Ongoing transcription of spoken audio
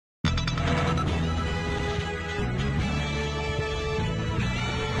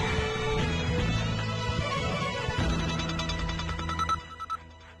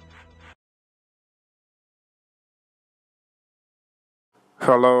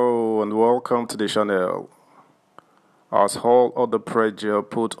Hello and welcome to the channel. As all other pressure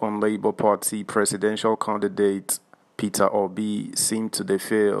put on Labour Party presidential candidate Peter Obi seem to dey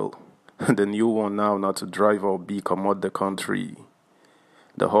fail, the new one now na to drive Obi comot the country.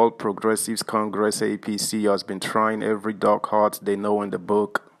 The whole Progressives Congress APC has been trying every dark heart they know in the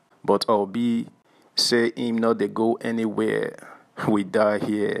book, but Obi say him no dey go anywhere. We die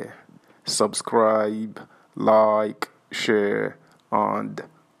here. Subscribe, like, share, and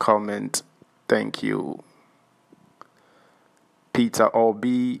comment. Thank you. Peter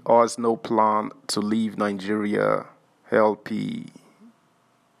Obi has no plan to leave Nigeria. LP.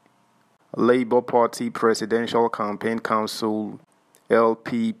 Labour Party Presidential Campaign Council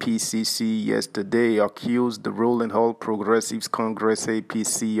LPPCC yesterday accused the ruling All Progressives Congress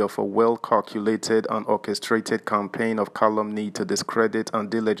APC of a well-calculated and orchestrated campaign of calumny to discredit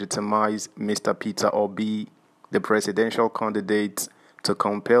and delegitimize Mr. Peter Obi, the presidential candidate, to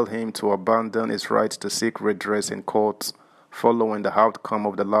compel him to abandon his right to seek redress in court following the outcome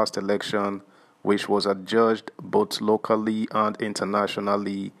of the last election, which was adjudged both locally and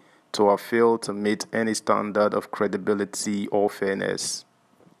internationally to have failed to meet any standard of credibility or fairness.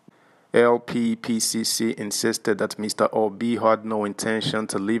 LPPCC insisted that Mr. Obi had no intention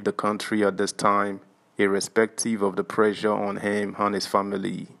to leave the country at this time, irrespective of the pressure on him and his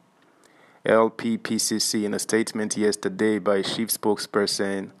family. LPPCC, in a statement yesterday by chief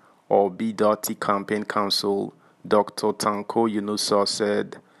spokesperson Obi Dati Campaign Council, Dr. Tanko Yunusa,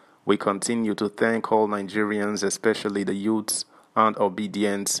 said, "We continue to thank all Nigerians, especially the youths and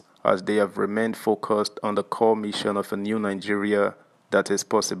obedience, as they have remained focused on the core mission of a new Nigeria that is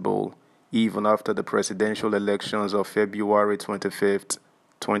possible, even after the presidential elections of February 25th,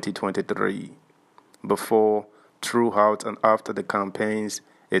 2023. Before, throughout, and after the campaigns,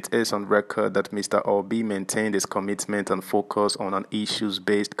 it is on record that Mr. Obi maintained his commitment and focus on an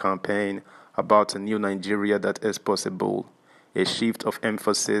issues-based campaign about a new Nigeria that is possible, a shift of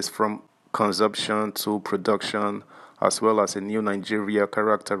emphasis from consumption to production, as well as a new Nigeria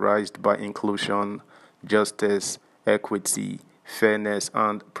characterized by inclusion, justice, equity, fairness,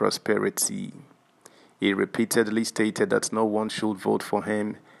 and prosperity." He repeatedly stated that no one should vote for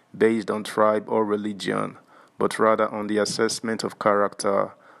him based on tribe or religion, but rather on the assessment of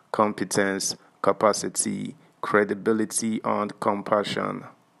character, competence, capacity, credibility, and compassion.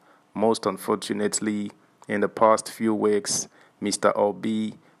 Most unfortunately, in the past few weeks, Mr.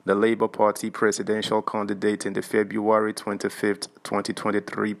 Obi, the Labour Party presidential candidate in the February 25th,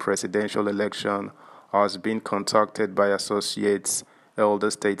 2023 presidential election, has been contacted by associates,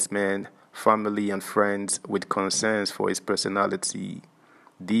 elder statesmen, family and friends with concerns for his personality.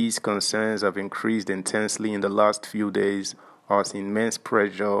 These concerns have increased intensely in the last few days as immense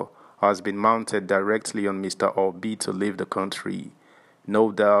pressure has been mounted directly on Mr. Obi to leave the country,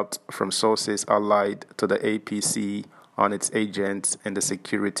 no doubt from sources allied to the APC and its agents in the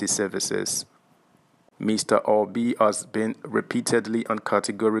security services. Mr. Obi has been repeatedly and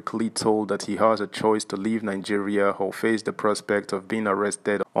categorically told that he has a choice to leave Nigeria or face the prospect of being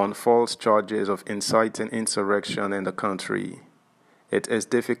arrested on false charges of inciting insurrection in the country. It is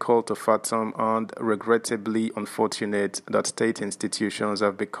difficult to fathom and regrettably unfortunate that state institutions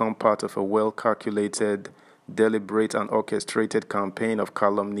have become part of a well-calculated, deliberate and orchestrated campaign of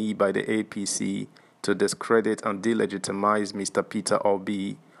calumny by the APC to discredit and delegitimize Mr. Peter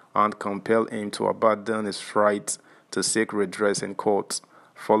Obi and compel him to abandon his right to seek redress in court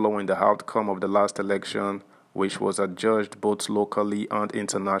following the outcome of the last election, which was adjudged both locally and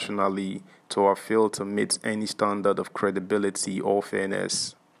internationally to have failed to meet any standard of credibility or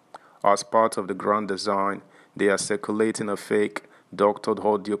fairness. As part of the grand design, they are circulating a fake, doctored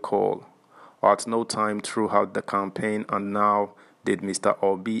audio call. At no time throughout the campaign and now did Mr.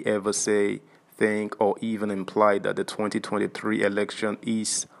 Obi ever say, think, or even imply that the 2023 election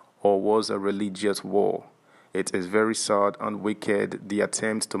is or was a religious war. It is very sad and wicked, the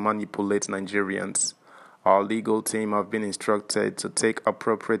attempt to manipulate Nigerians. Our legal team have been instructed to take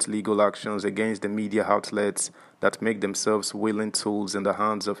appropriate legal actions against the media outlets that make themselves willing tools in the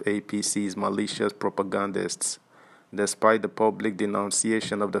hands of APC's malicious propagandists. Despite the public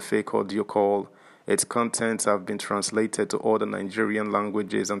denunciation of the fake audio call, its contents have been translated to other Nigerian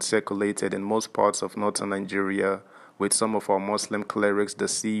languages and circulated in most parts of northern Nigeria, with some of our Muslim clerics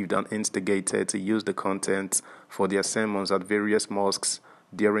deceived and instigated to use the contents for their sermons at various mosques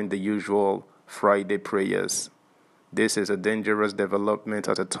during the usual Friday prayers. This is a dangerous development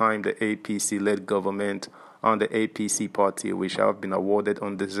at a time the APC-led government and the APC party, which have been awarded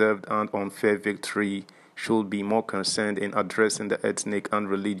undeserved and unfair victory, should be more concerned in addressing the ethnic and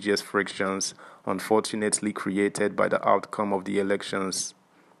religious frictions unfortunately created by the outcome of the elections.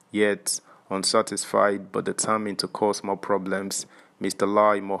 Yet, unsatisfied but determined to cause more problems, Mr.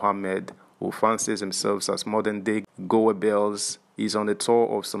 Lai Mohammed, who fancies himself as modern-day Goebbels, is on a tour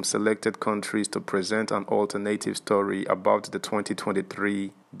of some selected countries to present an alternative story about the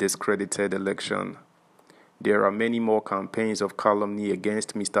 2023 discredited election. There are many more campaigns of calumny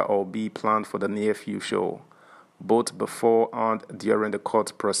against Mr. Obi planned for the near future, both before and during the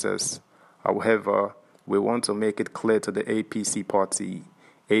court process. However, we want to make it clear to the APC party,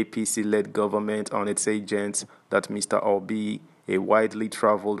 APC-led government and its agents that Mr. Obi, a widely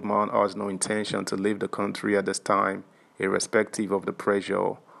traveled man, has no intention to leave the country at this time, irrespective of the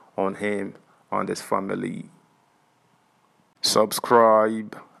pressure on him and his family.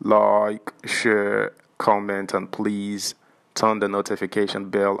 Subscribe, like, share, comment, and please turn the notification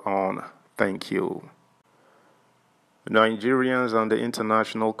bell on. Thank you. Nigerians and the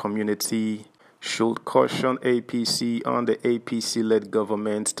international community should caution APC and the APC-led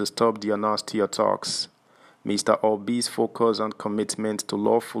government to stop their nasty attacks. Mr. Obi's focus and commitment to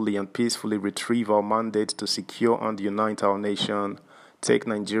lawfully and peacefully retrieve our mandate to secure and unite our nation, take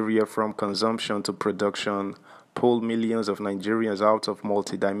Nigeria from consumption to production, pull millions of Nigerians out of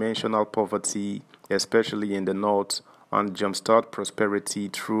multidimensional poverty, especially in the north, and jumpstart prosperity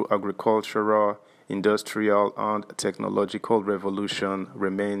through agricultural, industrial, and technological revolution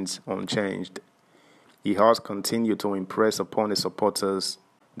remains unchanged. He has continued to impress upon his supporters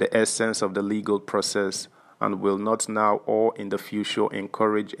the essence of the legal process and will not now or in the future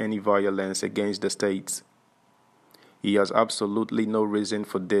encourage any violence against the state. He has absolutely no reason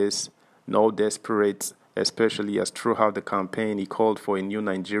for this, nor desperate, especially as throughout the campaign he called for a new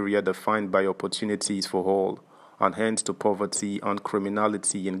Nigeria defined by opportunities for all, an end to poverty and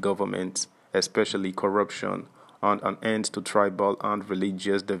criminality in government, especially corruption, and an end to tribal and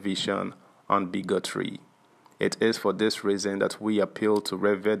religious division and bigotry. It is for this reason that we appeal to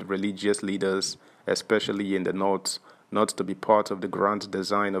revered religious leaders, especially in the north, not to be part of the grand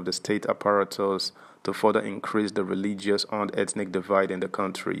design of the state apparatus to further increase the religious and ethnic divide in the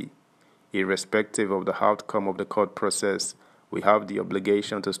country. Irrespective of the outcome of the court process, we have the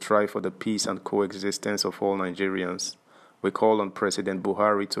obligation to strive for the peace and coexistence of all Nigerians. We call on President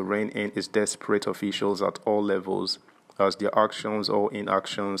Buhari to rein in his desperate officials at all levels, as their actions or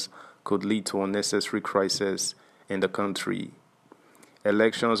inactions could lead to unnecessary crisis in the country.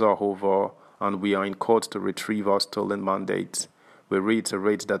 Elections are over, and we are in court to retrieve our stolen mandate. We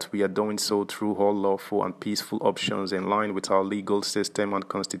reiterate that we are doing so through all lawful and peaceful options in line with our legal system and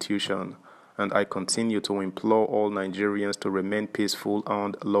constitution, and I continue to implore all Nigerians to remain peaceful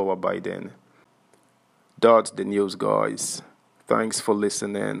and law-abiding. That's the news, guys. Thanks for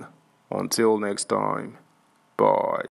listening. Until next time, bye.